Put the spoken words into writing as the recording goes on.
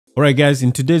All right, guys,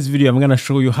 in today's video, I'm going to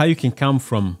show you how you can come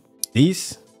from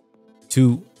this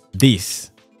to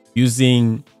this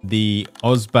using the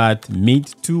OBSBOT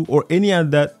Mid 2 or any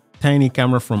other tiny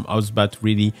camera from OBSBOT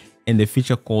really, and the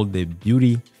feature called the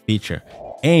beauty feature.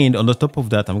 And on the top of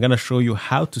that, I'm going to show you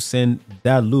how to send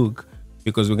that look,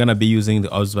 because we're going to be using the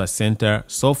OBSBOT Center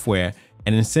software,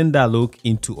 and then send that look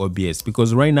into OBS,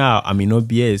 because right now I'm in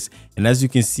OBS, and as you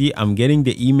can see, I'm getting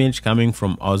the image coming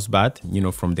from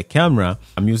OBSBOT, from the camera.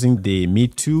 I'm using the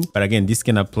Mid 2, but again, this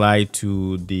can apply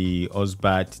to the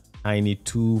OBSBOT Tiny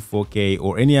 2 4K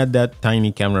or any other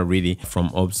tiny camera really from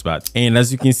OBSBOT. And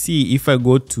as you can see, if I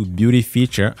go to beauty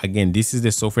feature, again, this is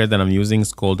the software that I'm using.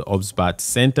 It's called OBSBOT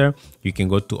Center. You can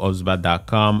go to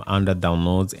obsbot.com under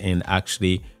downloads and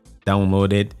actually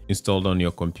download it, installed on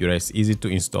your computer. It's easy to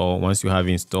install. Once you have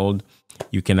installed,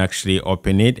 you can actually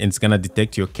open it, and it's gonna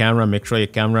detect your camera. Make sure your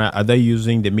camera, either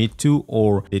using the Mid 2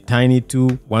 or the Tiny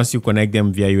 2, once you connect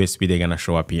them via USB, they're gonna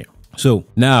show up here. So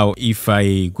now if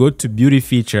I go to beauty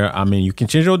feature, you can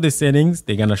change all the settings,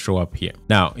 they're gonna show up here.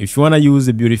 Now, if you wanna use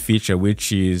the beauty feature,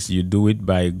 which is you do it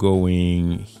by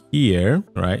going here,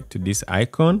 right, to this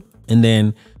icon, and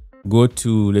then go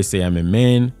to, let's say I'm a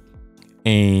man,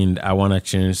 and I want to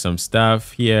change some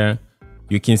stuff here.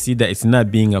 You can see that it's not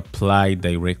being applied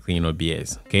directly in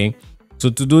OBS. Okay,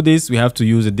 so to do this, we have to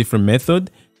use a different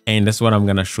method, and that's what I'm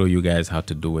going to show you guys how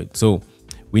to do it. So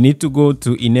we need to go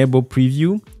to enable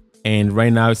preview, and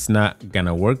right now it's not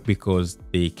gonna work because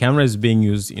the camera is being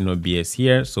used in OBS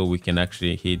here. So we can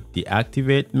actually hit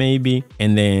deactivate maybe,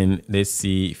 and then let's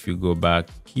see if you go back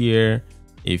here,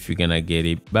 if you're gonna get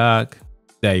it back.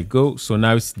 There you go. So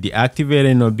now it's deactivated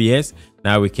in OBS.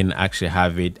 Now we can actually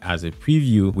have it as a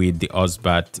preview with the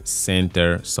OBSBOT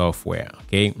Center software.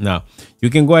 Okay, now you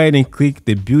can go ahead and click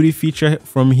the beauty feature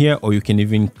from here, or you can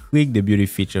even click the beauty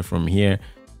feature from here,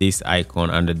 this icon,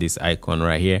 under this icon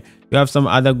right here. You have some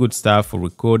other good stuff for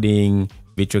recording,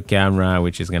 virtual camera,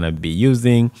 which is gonna be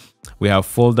using. We have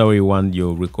folder where you want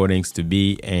your recordings to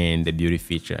be, and the beauty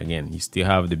feature. Again, you still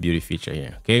have the beauty feature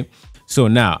here. Okay, so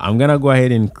now I'm gonna go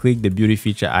ahead and click the beauty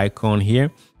feature icon here.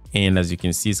 And as you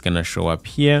can see, it's gonna show up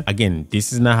here. Again,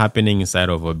 this is not happening inside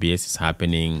of OBS, it's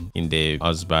happening in the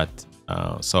OBSBOT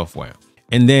software.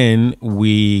 And then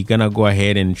we gonna go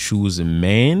ahead and choose a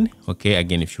man. Okay,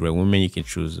 again, if you're a woman, you can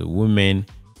choose a woman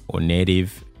or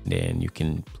native, then you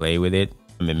can play with it.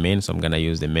 I'm a man, so I'm gonna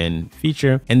use the man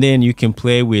feature. And then you can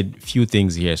play with few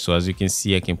things here. So as you can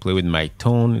see, I can play with my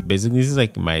tone. Basically, this is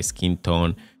like my skin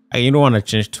tone. You don't want to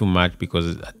change too much,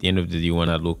 because at the end of the day, you want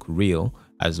to look real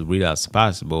as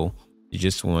possible. You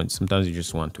just want, sometimes you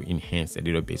just want to enhance a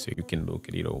little bit so you can look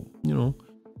a little, a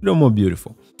little more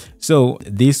beautiful. So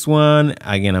this one,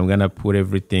 again, I'm gonna put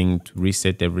everything to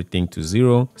reset everything to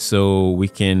 0, so we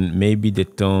can maybe the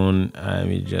tone,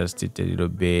 adjust it a little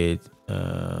bit.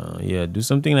 Yeah, do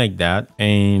something like that.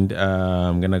 And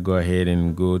I'm gonna go ahead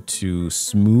and go to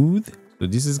smooth. So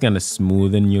this is gonna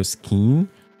smoothen your skin.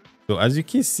 So as you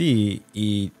can see,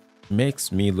 it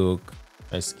makes me look,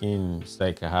 my skin is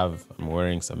like I'm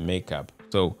wearing some makeup.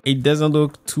 So it doesn't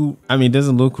look too, it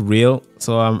doesn't look real.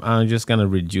 So I'm just gonna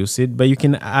reduce it. But you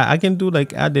can, I can do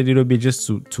like add a little bit just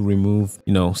to remove,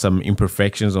 some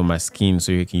imperfections on my skin,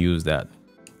 so you can use that.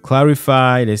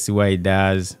 Clarify, let's see what it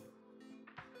does.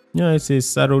 It's a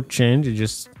subtle change. It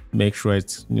just make sure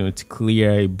it's it's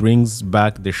clear. It brings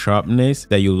back the sharpness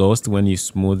that you lost when you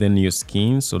smoothen your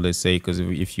skin. So let's say, because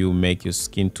if you make your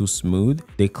skin too smooth,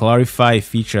 the clarify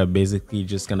feature basically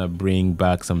just gonna bring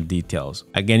back some details.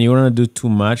 Again, you want to do too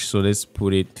much, so let's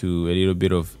put it to a little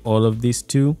bit of all of these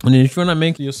too. And then if you want to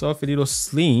make yourself a little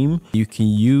slim, you can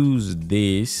use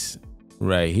this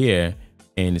right here,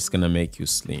 and it's gonna make you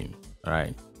slim. All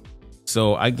right,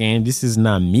 so again, this is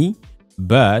not me,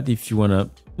 but if you want to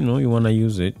you want to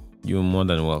use it, you're more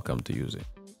than welcome to use it.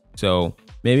 So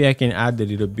maybe I can add a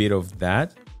little bit of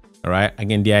that. All right,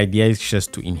 again, the idea is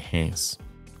just to enhance,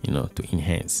 to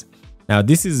enhance. Now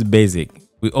this is basic.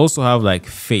 We also have like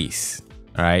face.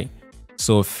 All right,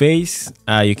 so face,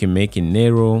 you can make it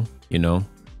narrow. You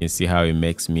can see how it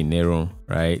makes me narrow,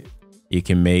 right? You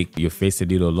can make your face a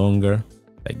little longer,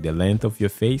 like the length of your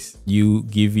face. You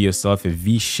give yourself a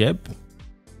V shape.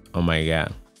 Oh my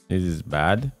God, this is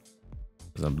bad.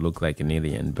 I look like an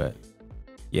alien, but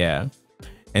yeah.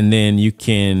 And then you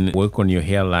can work on your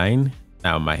hairline.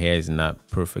 Now my hair is not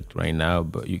perfect right now,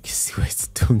 but you can see what it's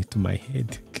doing to my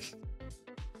head.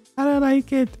 I don't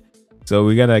like it. So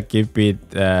we gotta keep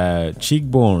it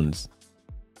cheekbones.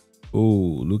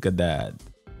 Oh, look at that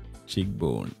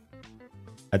cheekbone.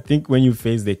 I think when you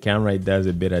face the camera, it does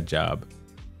a better job.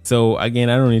 So again,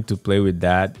 I don't need to play with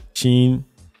that. Chin,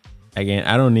 Again,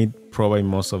 I don't need probably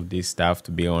most of this stuff,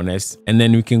 to be honest. And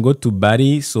then we can go to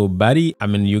body. So body, I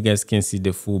mean, you guys can see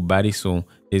the full body, so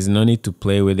there's no need to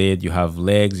play with it. You have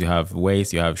legs, you have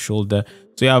waist, you have shoulder,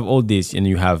 so you have all this. And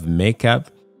you have makeup.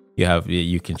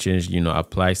 You can change, you know,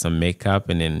 apply some makeup,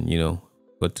 and then, you know,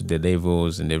 go to the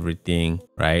levels and everything,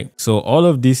 right? So all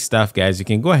of this stuff, guys, you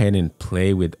can go ahead and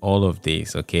play with all of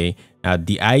this. Okay, now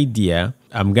the idea,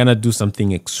 I'm gonna do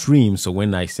something extreme, so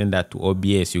when I send that to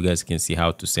OBS, you guys can see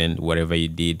how to send whatever you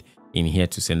did in here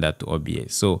to send that to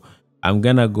OBS. So I'm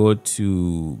gonna go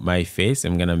to my face,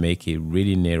 I'm gonna make it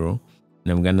really narrow,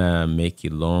 and I'm gonna make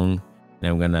it long,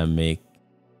 and I'm gonna make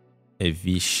a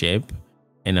V shape,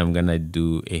 and I'm gonna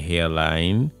do a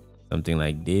hairline, something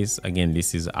like this. Again,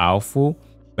 this is alpha,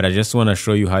 but I just want to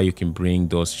show you how you can bring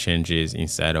those changes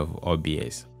inside of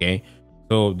OBS. Okay,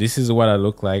 so this is what I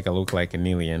look like. I look like an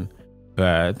alien,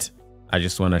 but I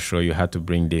just want to show you how to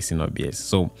bring this in OBS.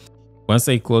 So once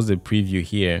I close the preview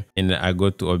here and I go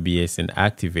to OBS and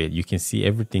activate, you can see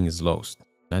everything is lost.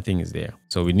 Nothing is there.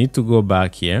 So we need to go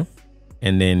back here,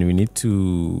 and then we need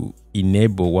to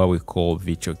enable what we call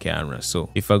virtual camera. So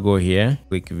if I go here,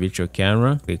 click virtual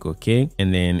camera, click OK,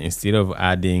 and then instead of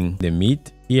adding the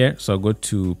meat here, so I go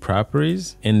to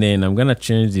properties, and then I'm gonna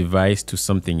change device to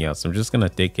something else. I'm just gonna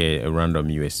take a random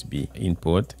USB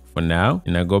input for now,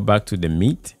 and I go back to the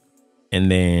meat, and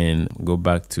then go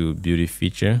back to beauty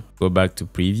feature, go back to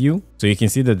preview. So you can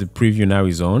see that the preview now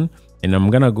is on, and I'm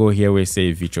gonna go here where it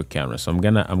says virtual camera. So I'm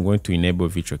going to enable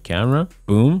virtual camera,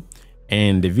 boom.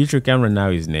 And the virtual camera now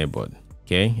is enabled.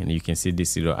 Okay, and you can see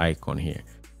this little icon here.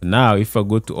 Now if I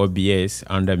go to OBS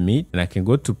under meet, and I can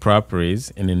go to properties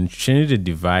and then change the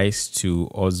device to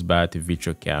OBSBOT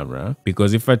virtual camera,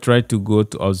 because if I try to go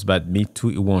to OBSBOT Meet 2,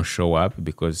 it won't show up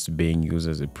because it's being used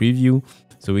as a preview.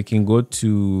 So we can go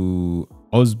to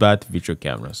OBSBOT virtual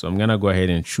camera. So I'm gonna go ahead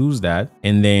and choose that,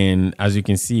 and then as you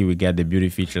can see, we got the beauty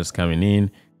features coming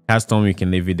in. Custom, you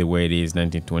can leave it the way it is,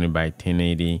 1920 by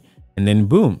 1080. And then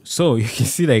boom, so you can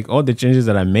see like all the changes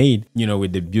that I made, you know,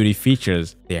 with the beauty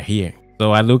features, they're here.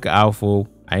 So I look awful,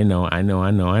 I know,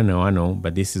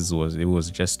 but it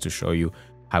was just to show you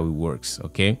how it works.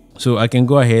 Okay, so I can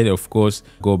go ahead, of course,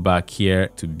 go back here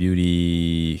to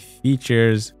beauty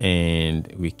features,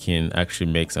 and we can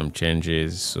actually make some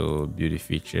changes. So beauty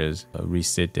features,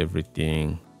 reset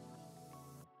everything.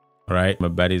 All right, my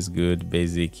body's good,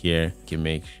 basic here. I can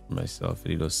make myself a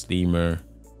little slimmer,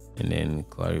 and then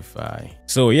clarify.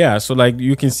 So yeah, so like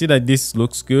you can see that this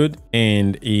looks good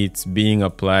and it's being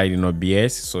applied in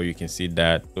OBS, so you can see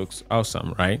that looks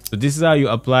awesome, right? So this is how you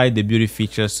apply the beauty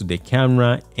features to the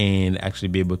camera and actually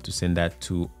be able to send that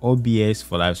to OBS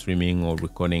for live streaming or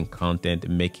recording content,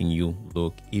 making you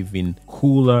look even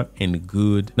cooler and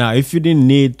good. Now if you didn't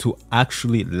need to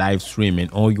actually live stream and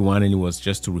all you wanted was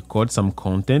just to record some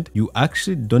content, you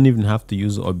actually don't even have to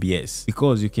use OBS,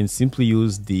 because you can simply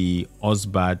use the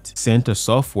OBSBOT Center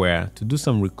software to do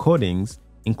some recordings,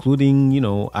 including, you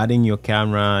know, adding your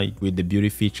camera with the beauty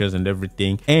features and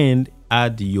everything, and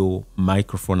add your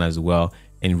microphone as well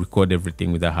and record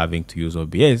everything without having to use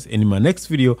OBS. And in my next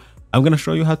video, I'm going to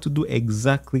show you how to do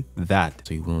exactly that.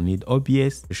 So you won't need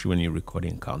OBS, especially when you're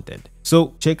recording content.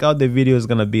 So check out the video, it's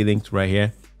going to be linked right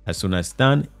here as soon as it's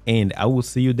done, and I will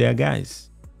see you there, guys.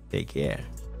 Take care.